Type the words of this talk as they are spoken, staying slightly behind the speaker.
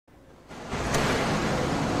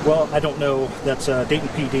Well, I don't know. That's Dayton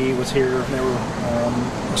PD was here. And they were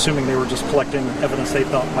assuming they were just collecting evidence they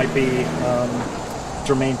thought might be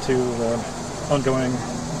germane to the ongoing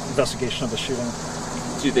investigation of the shooting.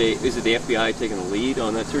 Is it the FBI taking the lead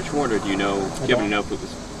on that search warrant, or do you know? Do you happen to know if it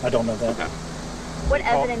was? I don't know that. Okay. What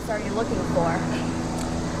evidence are you looking for?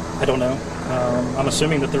 I don't know. I'm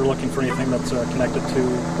assuming that they're looking for anything that's connected to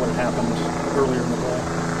what had happened earlier in the day.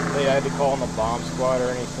 They had to call in the bomb squad or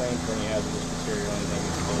anything for any hazardous material, anything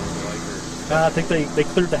explosive, like? I think they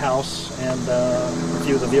cleared the house and a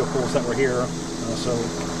few of the vehicles that were here.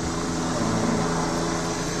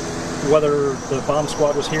 Whether the bomb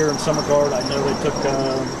squad was here in some regard, I know they took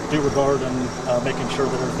due regard in making sure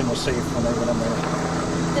that everything was safe when they went in there.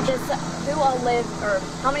 Who all lived, or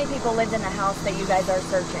how many people lived in the house that you guys are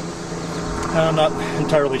searching? I'm not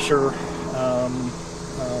entirely sure.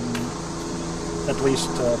 At least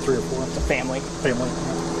 3 or 4. It's a family. Family.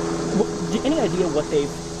 Any idea what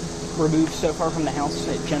they've removed so far from the house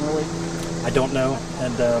generally? I don't know,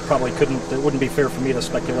 and probably couldn't. It wouldn't be fair for me to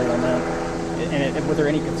speculate on that. And were there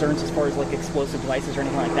any concerns as far as like explosive devices or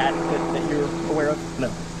anything like that that you're aware of?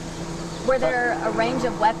 No. Were there a range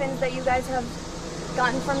of weapons that you guys have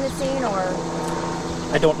gotten from the scene, or?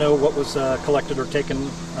 I don't know what was collected or taken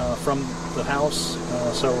from the house,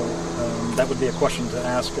 so that would be a question to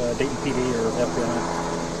ask Dayton PD or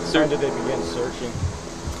FBI. When did they begin searching?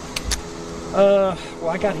 Well,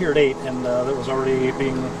 I got here at 8, and it was already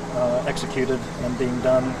being executed and being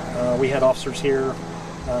done. We had officers here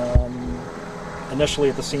initially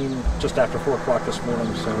at the scene just after 4 o'clock this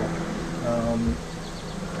morning, so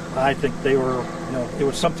I think they were, it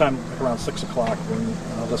was sometime around 6 o'clock when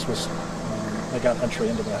this was, they got entry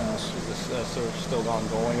into the house. Is this search still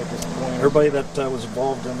ongoing at this point? Everybody that was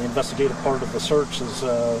involved in the investigative part of the search has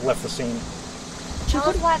left the scene. Tell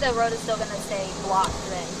us why the road is still going to stay blocked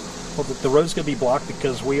today. Well, the road's going to be blocked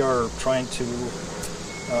because we are trying to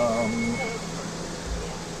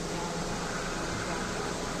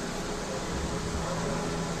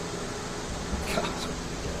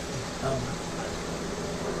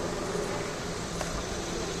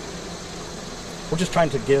we're just trying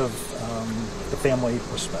to give the family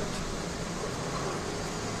respect.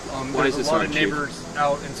 There's a lot of neighbors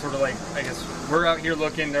out and sort of like, I guess, we're out here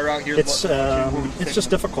looking, they're out here looking. It's just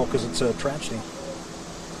difficult because it's a tragedy.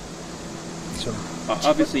 So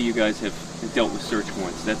obviously you guys have dealt with search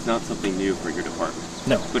warrants. That's not something new for your department.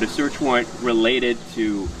 No. But a search warrant related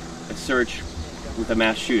to a search with a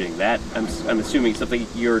mass shooting, that I'm assuming something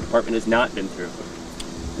your department has not been through.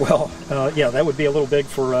 Well, yeah, that would be a little big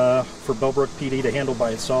for Bellbrook PD to handle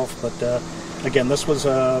by itself. But again, this was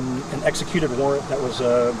an executed warrant that was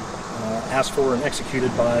asked for and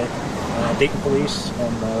executed by Dayton Police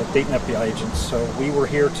and Dayton FBI agents. So we were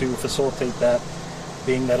here to facilitate that,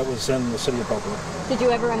 being that it was in the city of Bellbrook. Did you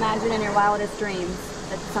ever imagine in your wildest dreams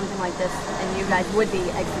that something like this, and you guys would be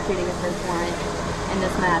executing a search warrant in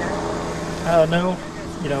this matter? No.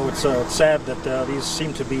 It's sad that these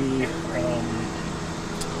seem to be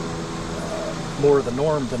more the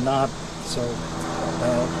norm than not. So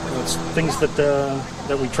it's things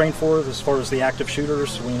that we train for as far as the active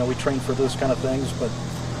shooters. We train for those kind of things, but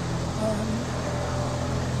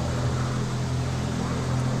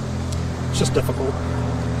it's just difficult.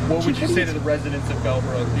 What would you say to the residents of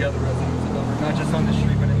Bellbrook, the other residents of Bellbrook, not just on the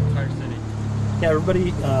street, but in the entire city? Yeah,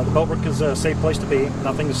 everybody, the Bellbrook is a safe place to be.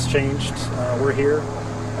 Nothing has changed. We're here.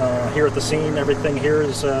 Here at the scene, everything here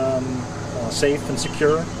is safe and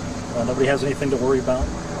secure. Nobody has anything to worry about.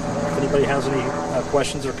 If anybody has any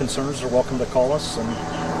questions or concerns, they're welcome to call us, and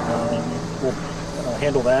we'll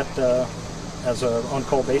handle that as an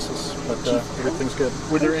on-call basis. But everything's good.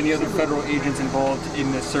 Were there any other federal agents involved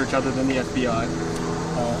in this search other than the FBI?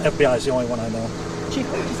 FBI is the only one I know. Chief,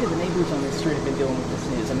 what would you say the neighbors on this street have been dealing with this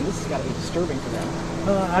news? I mean, this has got to be disturbing for them.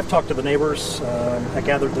 I've talked to the neighbors. I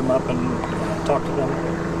gathered them up and talked to them.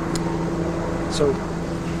 So,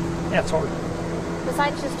 yeah, it's hard.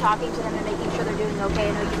 Besides just talking to them and making sure they're doing okay,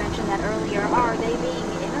 I know you mentioned that earlier, are they being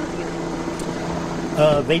interviewed?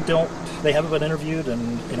 They haven't been interviewed,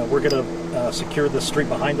 and we're going to secure the street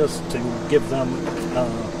behind us to give them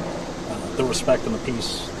the respect and the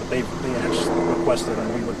peace that they actually requested,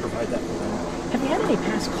 and we would provide that for them. Have you had any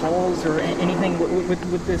past calls or anything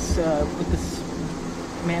with this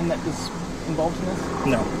man that was involved in this?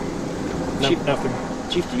 No. Chief, nothing.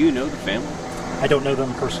 Chief, do you know the family? I don't know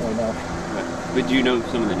them personally, no. But do you know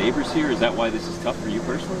some of the neighbors here? Is that why this is tough for you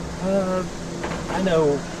personally? I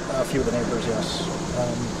know a few of the neighbors, yes.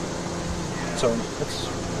 So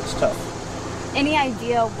it's tough. Any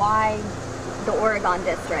idea why the Oregon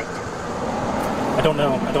district? I don't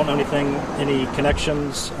know. I don't know anything, any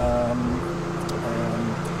connections.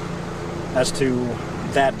 as to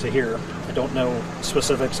that to here. I don't know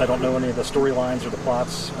specifics. I don't know any of the storylines or the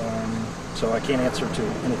plots, so I can't answer to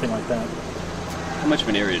anything like that. How much of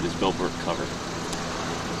an area does Bellbrook cover?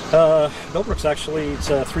 Bellbrook's actually, it's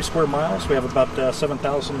 3 square miles. We have about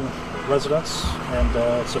 7,000 residents, and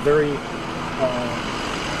it's a very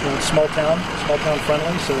small town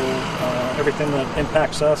friendly, so everything that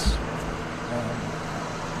impacts us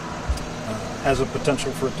has a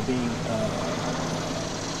potential for it to be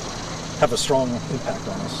have a strong impact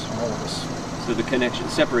on us, on all of us. So the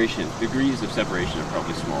degrees of separation are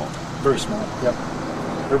probably small. Very small, yep.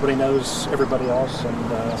 Everybody knows everybody else,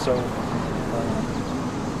 and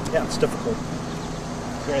yeah, it's difficult.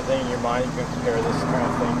 Is there anything in your mind you can compare this kind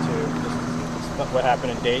of thing to just what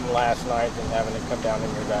happened in Dayton last night and having it come down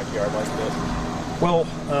in your backyard like this? Well,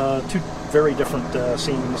 2 very different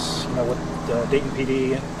scenes. What Dayton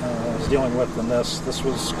PD is dealing with, and this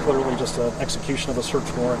was clearly just an execution of a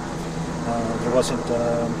search warrant. There wasn't,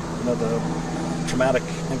 the traumatic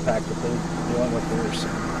impact that they're dealing with there. So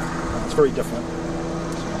it's very different.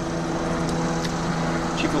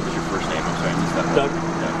 Chief, what was your first name? I'm sorry, I missed that. Doug.